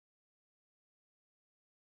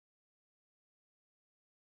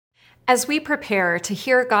As we prepare to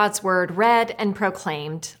hear God's word read and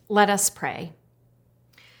proclaimed, let us pray.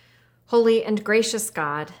 Holy and gracious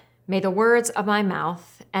God, may the words of my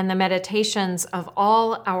mouth and the meditations of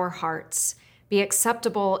all our hearts be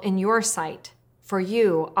acceptable in your sight, for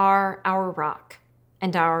you are our rock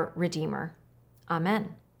and our Redeemer.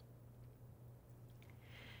 Amen.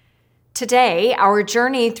 Today, our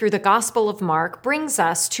journey through the Gospel of Mark brings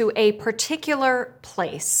us to a particular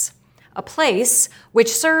place, a place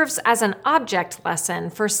which serves as an object lesson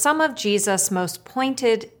for some of Jesus' most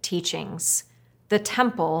pointed teachings, the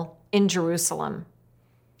temple in Jerusalem.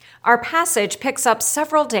 Our passage picks up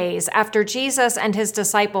several days after Jesus and his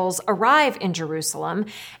disciples arrive in Jerusalem,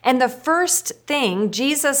 and the first thing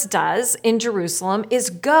Jesus does in Jerusalem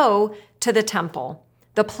is go to the temple,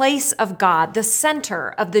 the place of God, the center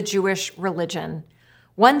of the Jewish religion.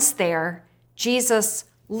 Once there, Jesus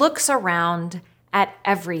looks around at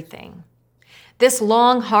everything. This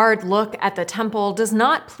long, hard look at the temple does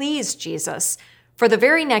not please Jesus. For the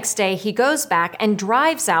very next day, he goes back and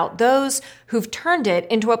drives out those who've turned it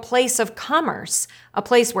into a place of commerce, a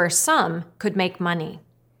place where some could make money.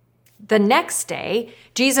 The next day,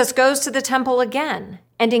 Jesus goes to the temple again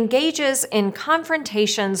and engages in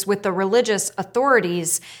confrontations with the religious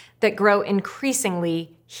authorities that grow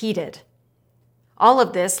increasingly heated. All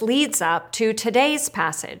of this leads up to today's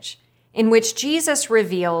passage, in which Jesus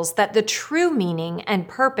reveals that the true meaning and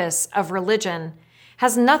purpose of religion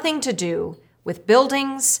has nothing to do with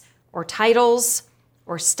buildings or titles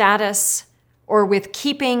or status or with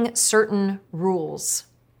keeping certain rules.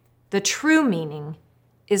 The true meaning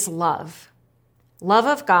is love. Love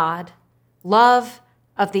of God, love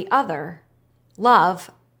of the other,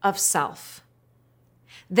 love of self.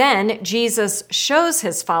 Then Jesus shows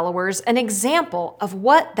his followers an example of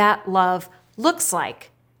what that love looks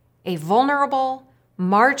like. A vulnerable,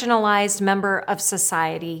 marginalized member of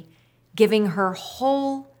society giving her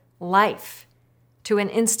whole life to an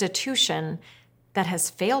institution that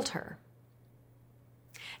has failed her.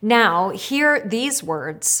 Now, hear these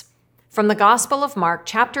words from the Gospel of Mark,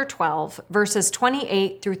 chapter 12, verses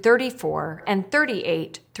 28 through 34 and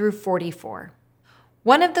 38 through 44.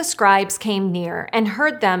 One of the scribes came near and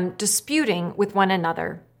heard them disputing with one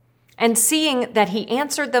another. And seeing that he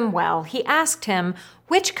answered them well, he asked him,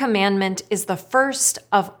 "Which commandment is the first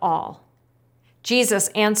of all?" Jesus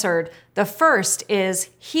answered, "The first is,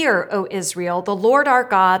 'Hear, O Israel, the Lord our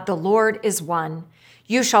God, the Lord is one.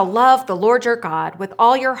 You shall love the Lord your God with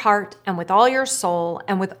all your heart and with all your soul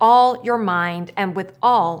and with all your mind and with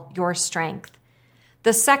all your strength.'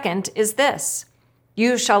 The second is this,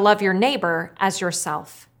 'You shall love your neighbor as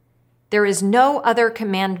yourself.' There is no other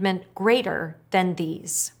commandment greater than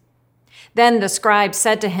these." Then the scribe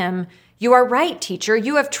said to him, "You are right, teacher.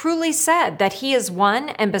 You have truly said that he is one,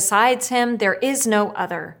 and besides him there is no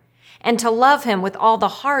other. And to love him with all the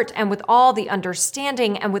heart and with all the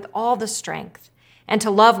understanding and with all the strength. And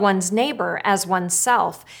to love one's neighbor as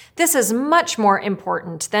oneself. This is much more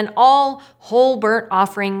important than all whole burnt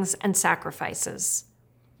offerings and sacrifices."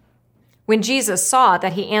 When Jesus saw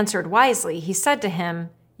that he answered wisely, he said to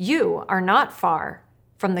him, "You are not far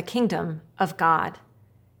from the kingdom of God."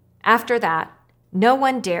 After that, no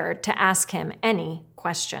one dared to ask him any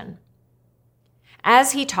question.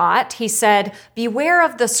 As he taught, he said, "Beware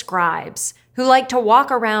of the scribes who like to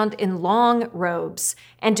walk around in long robes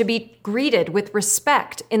and to be greeted with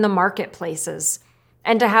respect in the marketplaces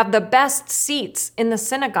and to have the best seats in the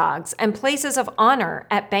synagogues and places of honor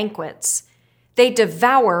at banquets. They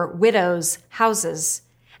devour widows' houses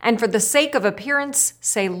and for the sake of appearance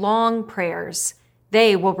say long prayers.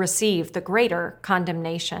 They will receive the greater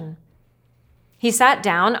condemnation." He sat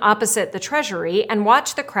down opposite the treasury and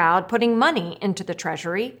watched the crowd putting money into the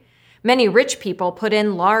treasury. Many rich people put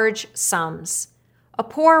in large sums. A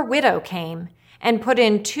poor widow came and put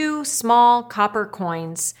in 2 small copper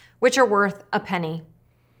coins, which are worth a penny.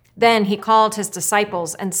 Then he called his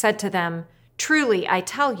disciples and said to them, "Truly, I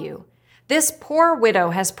tell you, this poor widow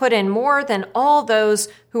has put in more than all those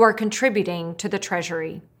who are contributing to the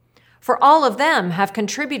treasury. For all of them have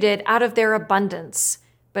contributed out of their abundance,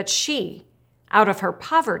 but she, out of her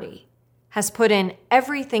poverty, has put in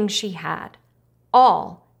everything she had,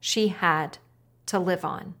 all she had to live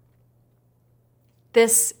on."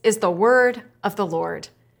 This is the word of the Lord.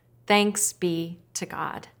 Thanks be to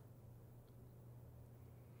God.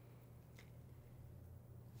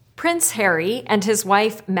 Prince Harry and his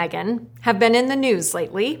wife Meghan have been in the news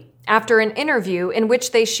lately after an interview in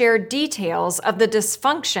which they shared details of the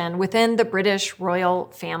dysfunction within the British royal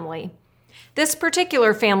family. This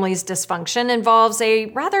particular family's dysfunction involves a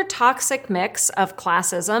rather toxic mix of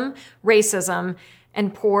classism, racism,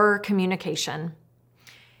 and poor communication.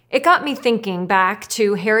 It got me thinking back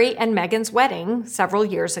to Harry and Meghan's wedding several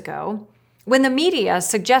years ago, when the media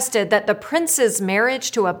suggested that the prince's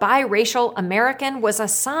marriage to a biracial American was a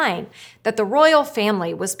sign that the royal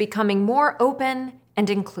family was becoming more open and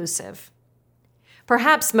inclusive.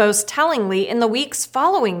 Perhaps most tellingly, in the weeks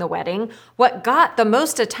following the wedding, what got the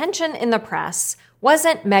most attention in the press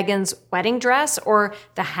wasn't Meghan's wedding dress or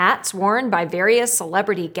the hats worn by various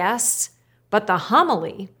celebrity guests, but the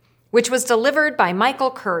homily, which was delivered by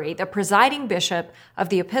Michael Curry, the presiding bishop of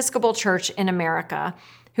the Episcopal Church in America,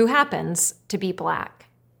 who happens to be Black.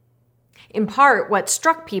 In part, what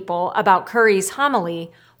struck people about Curry's homily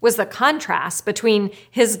was the contrast between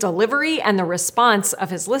his delivery and the response of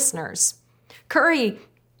his listeners. Curry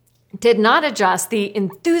did not adjust the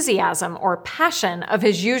enthusiasm or passion of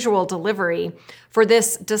his usual delivery for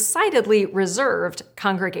this decidedly reserved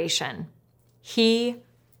congregation. He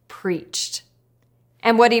preached.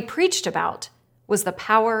 And what he preached about was the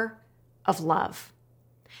power of love.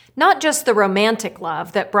 Not just the romantic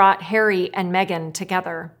love that brought Harry and Meghan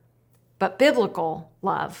together, but biblical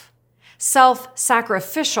love,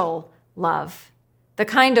 self-sacrificial love, the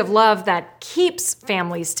kind of love that keeps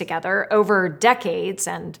families together over decades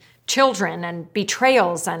and children and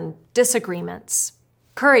betrayals and disagreements.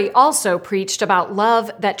 Curry also preached about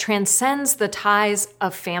love that transcends the ties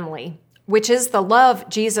of family, which is the love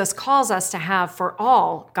Jesus calls us to have for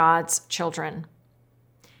all God's children.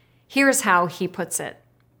 Here's how he puts it.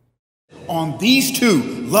 On these two,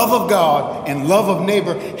 love of God and love of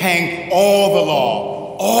neighbor, hang all the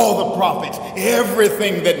law, all the prophets,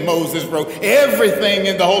 everything that Moses wrote, everything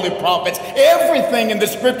in the holy prophets, everything in the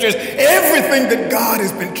scriptures, everything that God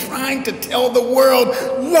has been trying to tell the world.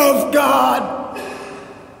 Love God.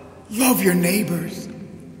 Love your neighbors.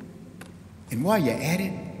 And while you're at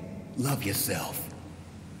it, love yourself.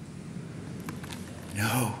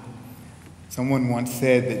 No. Someone once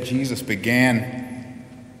said that Jesus began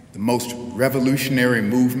the most revolutionary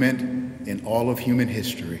movement in all of human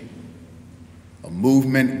history, a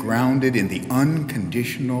movement grounded in the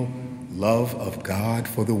unconditional love of God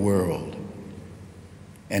for the world,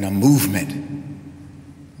 and a movement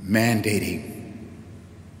mandating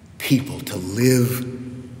people to live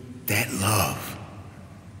that love,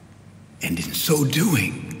 and in so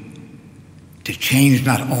doing, to change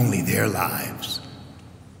not only their lives,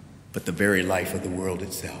 but the very life of the world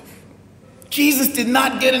itself. Jesus did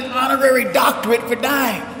not get an honorary doctorate for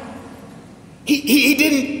dying.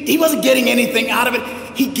 He wasn't getting anything out of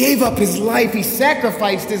it. He gave up his life. He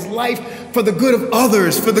sacrificed his life for the good of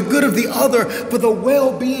others, for the good of the other, for the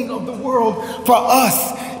well-being of the world, for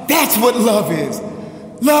us. That's what love is.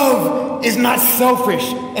 Love is not selfish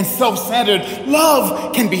and self-centered.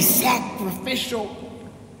 Love can be sacrificial,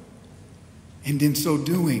 and in so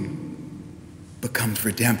doing, becomes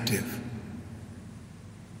redemptive.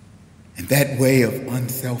 And that way of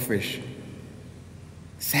unselfish,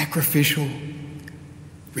 sacrificial,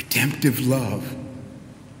 redemptive love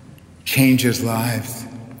changes lives,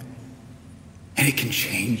 and it can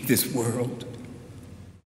change this world.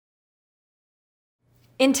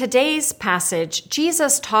 In today's passage,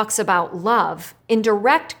 Jesus talks about love in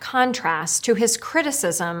direct contrast to his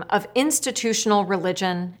criticism of institutional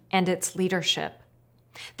religion and its leadership.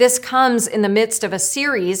 This comes in the midst of a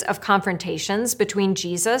series of confrontations between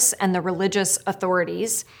Jesus and the religious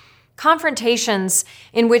authorities, confrontations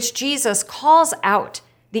in which Jesus calls out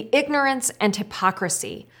the ignorance and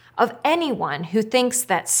hypocrisy of anyone who thinks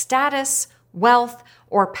that status, wealth,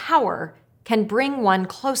 or power can bring one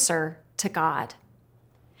closer to God.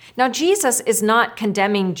 Now, Jesus is not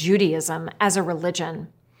condemning Judaism as a religion.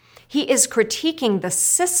 He is critiquing the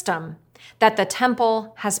system that the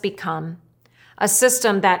temple has become, a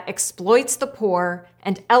system that exploits the poor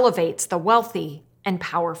and elevates the wealthy and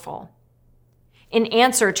powerful. In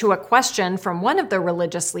answer to a question from one of the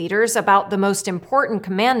religious leaders about the most important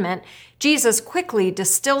commandment, Jesus quickly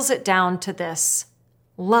distills it down to this: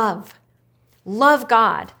 love. Love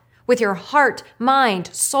God with your heart, mind,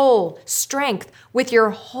 soul, strength, with your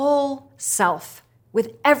whole self,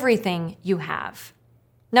 with everything you have.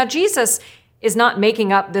 Now, Jesus is not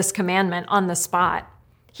making up this commandment on the spot.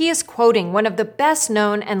 He is quoting one of the best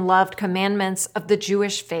known and loved commandments of the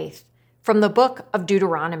Jewish faith from the book of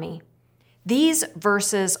Deuteronomy. These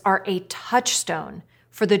verses are a touchstone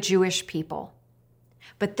for the Jewish people.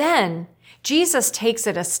 But then Jesus takes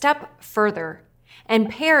it a step further and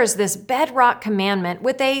pairs this bedrock commandment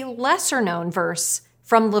with a lesser-known verse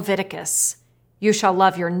from Leviticus: "You shall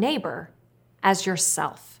love your neighbor as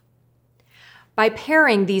yourself." By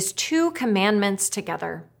pairing these two commandments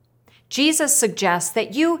together, Jesus suggests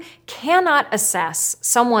that you cannot assess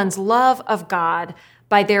someone's love of God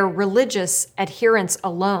by their religious adherence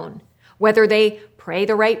alone, whether they pray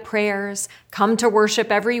the right prayers, come to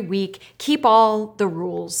worship every week, keep all the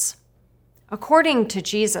rules. According to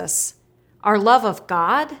Jesus, our love of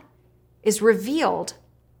God is revealed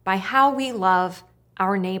by how we love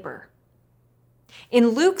our neighbor. In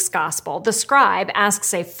Luke's gospel, the scribe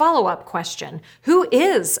asks a follow-up question, "Who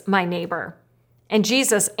is my neighbor?" And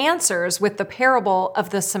Jesus answers with the parable of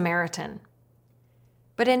the Samaritan.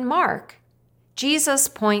 But in Mark, Jesus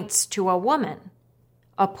points to a woman,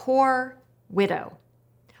 a poor widow,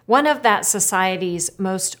 one of that society's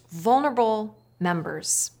most vulnerable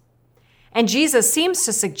members. And Jesus seems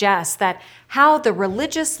to suggest that how the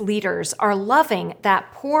religious leaders are loving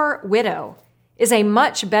that poor widow is a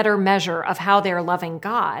much better measure of how they're loving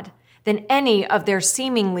God than any of their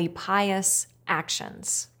seemingly pious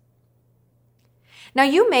actions. Now,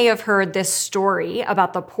 you may have heard this story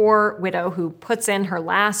about the poor widow who puts in her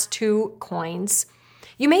last 2 coins.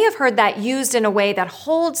 You may have heard that used in a way that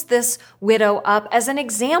holds this widow up as an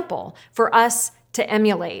example for us to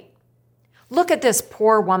emulate. Look at this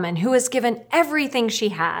poor woman who has given everything she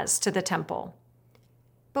has to the temple.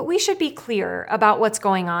 But we should be clear about what's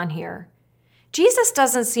going on here. Jesus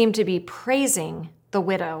doesn't seem to be praising the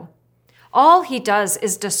widow. All he does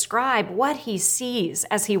is describe what he sees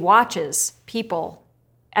as he watches people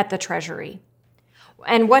at the treasury.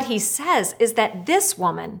 And what he says is that this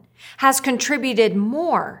woman has contributed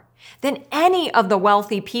more than any of the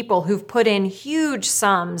wealthy people who've put in huge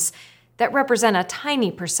sums that represent a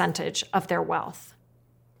tiny percentage of their wealth.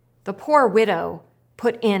 The poor widow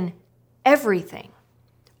put in everything,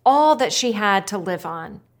 all that she had to live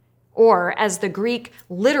on, or as the Greek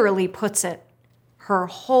literally puts it, her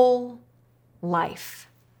whole life.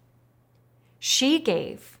 She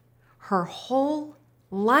gave her whole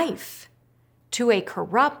life to a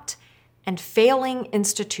corrupt and failing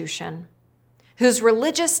institution whose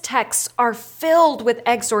religious texts are filled with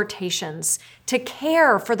exhortations to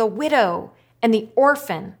care for the widow and the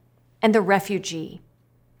orphan and the refugee.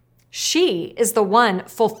 She is the one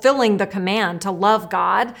fulfilling the command to love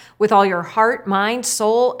God with all your heart, mind,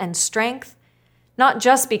 soul, and strength, not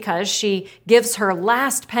just because she gives her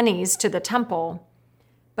last pennies to the temple,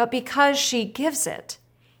 but because she gives it,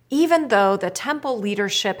 even though the temple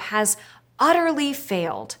leadership has utterly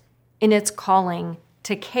failed in its calling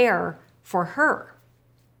to care for her.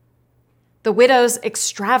 The widow's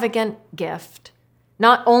extravagant gift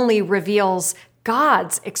not only reveals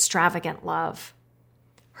God's extravagant love,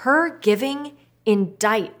 her giving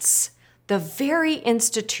indicts the very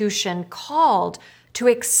institution called to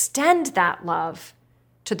extend that love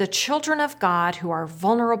to the children of God who are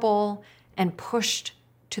vulnerable and pushed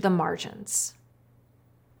to the margins.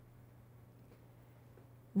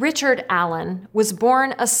 Richard Allen was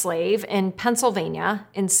born a slave in Pennsylvania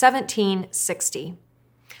in 1760.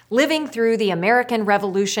 Living through the American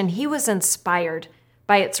Revolution, he was inspired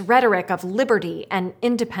by its rhetoric of liberty and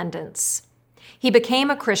independence. He became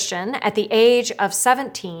a Christian at the age of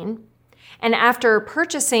 17, and after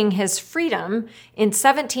purchasing his freedom in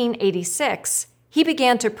 1786, he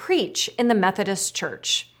began to preach in the Methodist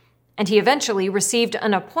Church, and he eventually received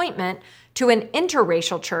an appointment to an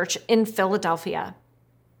interracial church in Philadelphia.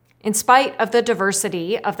 In spite of the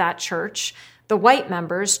diversity of that church, the white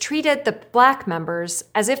members treated the black members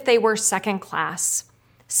as if they were second class,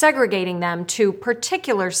 segregating them to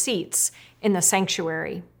particular seats in the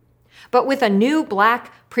sanctuary. But with a new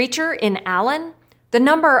black preacher in Allen, the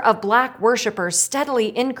number of black worshipers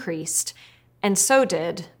steadily increased, and so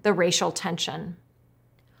did the racial tension.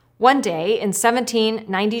 One day in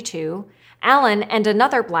 1792, Allen and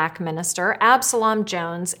another black minister, Absalom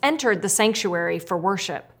Jones, entered the sanctuary for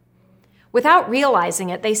worship. Without realizing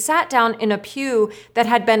it, they sat down in a pew that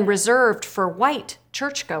had been reserved for white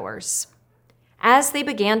churchgoers. As they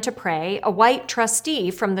began to pray, a white trustee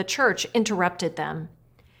from the church interrupted them.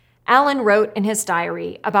 Allen wrote in his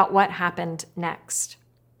diary about what happened next.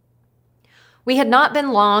 "We had not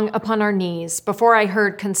been long upon our knees before I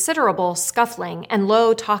heard considerable scuffling and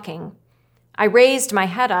low talking. I raised my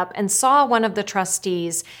head up and saw one of the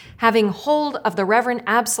trustees having hold of the Reverend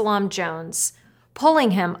Absalom Jones,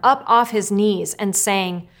 pulling him up off his knees and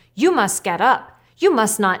saying, 'You must get up. You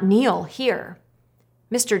must not kneel here.'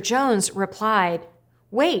 Mr. Jones replied,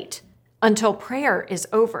 'Wait until prayer is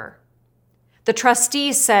over.' The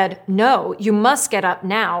trustee said, 'No, you must get up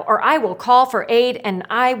now, or I will call for aid and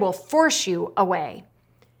I will force you away.'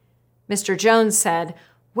 Mr. Jones said,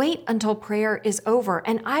 'Wait until prayer is over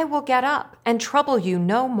and I will get up and trouble you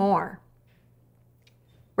no more.'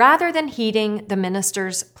 Rather than heeding the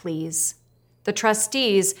minister's pleas, the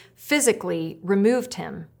trustees physically removed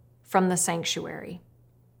him from the sanctuary."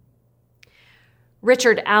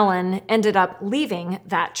 Richard Allen ended up leaving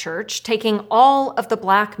that church, taking all of the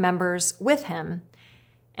Black members with him,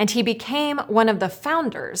 and he became one of the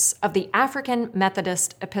founders of the African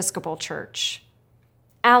Methodist Episcopal Church.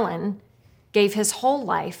 Allen gave his whole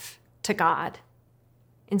life to God,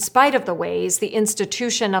 in spite of the ways the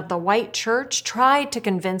institution of the white church tried to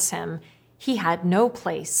convince him he had no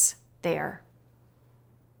place there.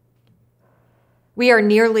 We are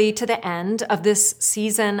nearly to the end of this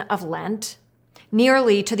season of Lent,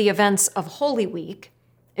 nearly to the events of Holy Week,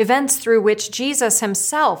 events through which Jesus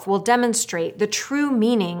himself will demonstrate the true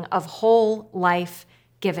meaning of whole life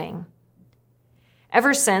giving.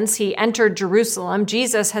 Ever since he entered Jerusalem,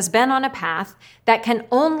 Jesus has been on a path that can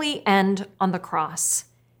only end on the cross,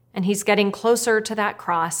 and he's getting closer to that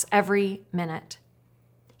cross every minute.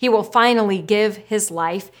 He will finally give his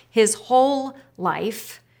life, his whole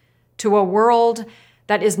life, to a world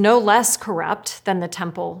that is no less corrupt than the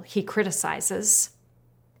temple he criticizes.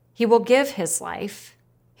 He will give his life,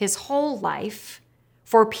 his whole life,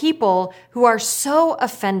 for people who are so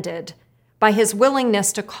offended by his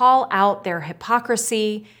willingness to call out their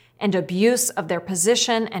hypocrisy and abuse of their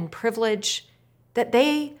position and privilege that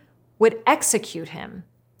they would execute him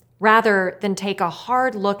rather than take a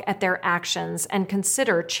hard look at their actions and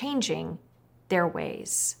consider changing their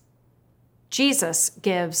ways. Jesus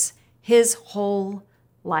gives his whole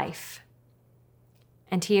life,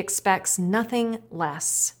 and he expects nothing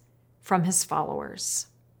less from his followers.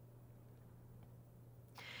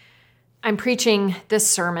 I'm preaching this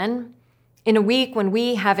sermon in a week when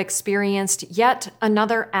we have experienced yet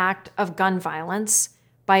another act of gun violence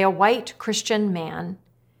by a white Christian man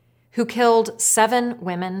who killed 7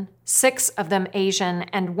 women, 6 of them Asian,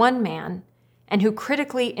 and 1 man, and who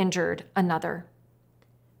critically injured another.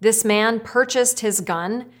 This man purchased his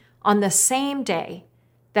gun on the same day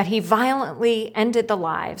that he violently ended the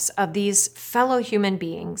lives of these fellow human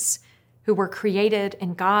beings who were created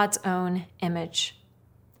in God's own image.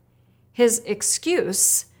 His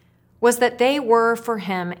excuse was that they were for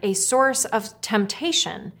him a source of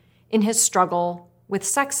temptation in his struggle with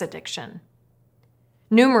sex addiction.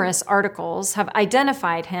 Numerous articles have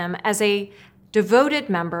identified him as a devoted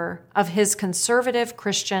member of his conservative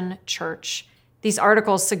Christian church. These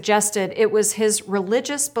articles suggested it was his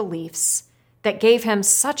religious beliefs that gave him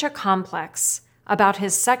such a complex about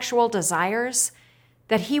his sexual desires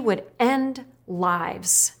that he would end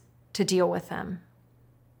lives to deal with them.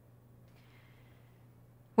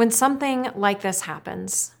 When something like this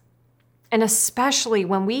happens, and especially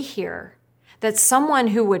when we hear that someone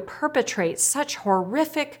who would perpetrate such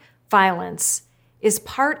horrific violence is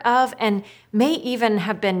part of and may even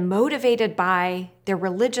have been motivated by their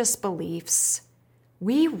religious beliefs,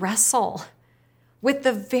 we wrestle with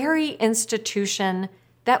the very institution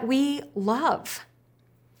that we love.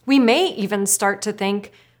 We may even start to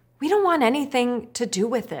think we don't want anything to do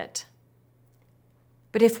with it.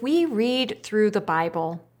 But if we read through the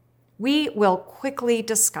Bible, we will quickly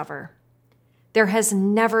discover there has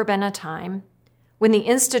never been a time when the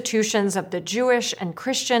institutions of the Jewish and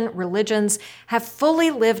Christian religions have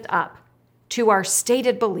fully lived up to our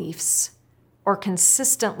stated beliefs or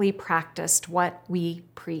consistently practiced what we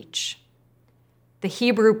preach. The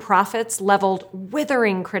Hebrew prophets leveled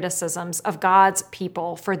withering criticisms of God's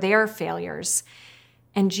people for their failures,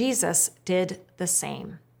 and Jesus did the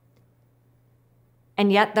same.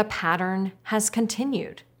 And yet the pattern has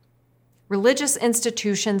continued. Religious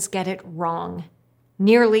institutions get it wrong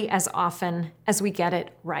nearly as often as we get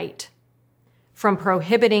it right. From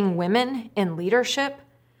prohibiting women in leadership,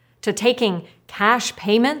 to taking cash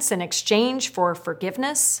payments in exchange for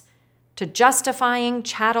forgiveness, to justifying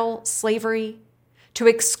chattel slavery, to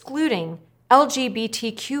excluding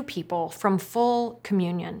LGBTQ people from full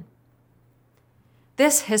communion.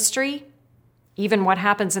 This history, even what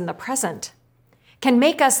happens in the present, can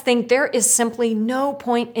make us think there is simply no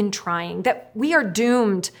point in trying, that we are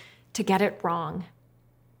doomed to get it wrong.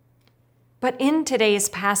 But in today's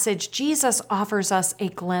passage, Jesus offers us a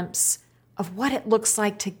glimpse of what it looks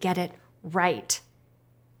like to get it right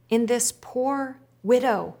in this poor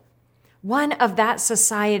widow, one of that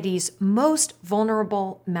society's most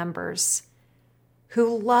vulnerable members,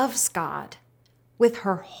 who loves God with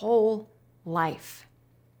her whole life.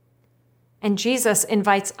 And Jesus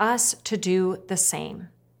invites us to do the same,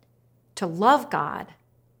 to love God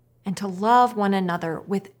and to love one another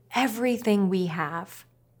with everything we have,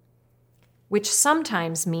 which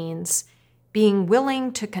sometimes means being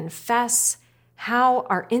willing to confess how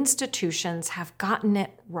our institutions have gotten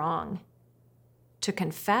it wrong, to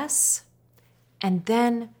confess and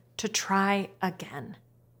then to try again.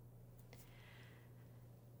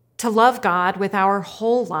 To love God with our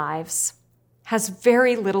whole lives has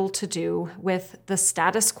very little to do with the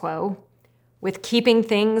status quo, with keeping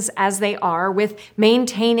things as they are, with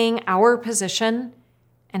maintaining our position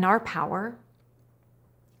and our power.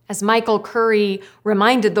 As Michael Curry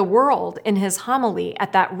reminded the world in his homily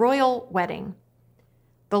at that royal wedding,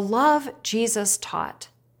 the love Jesus taught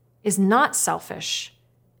is not selfish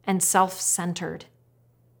and self-centered.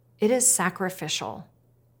 It is sacrificial.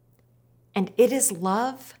 And it is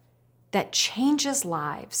love that changes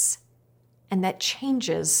lives and that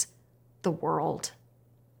changes the world.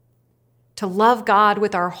 To love God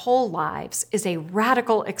with our whole lives is a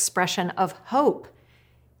radical expression of hope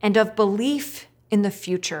and of belief in the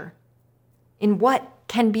future, in what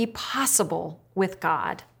can be possible with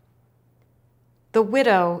God. The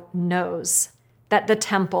widow knows that the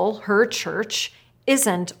temple, her church,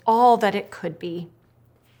 isn't all that it could be.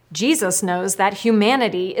 Jesus knows that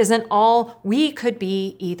humanity isn't all we could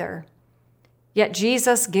be either. Yet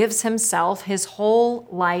Jesus gives himself, his whole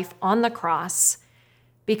life on the cross,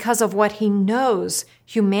 because of what he knows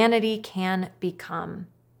humanity can become.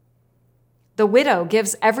 The widow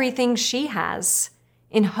gives everything she has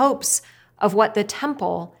in hopes of what the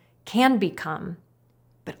temple can become,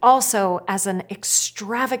 but also as an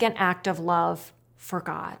extravagant act of love for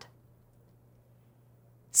God.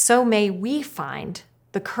 So may we find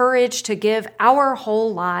the courage to give our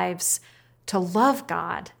whole lives to love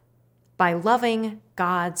God by loving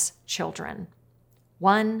God's children,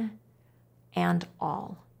 one and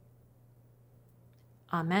all.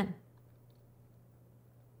 Amen.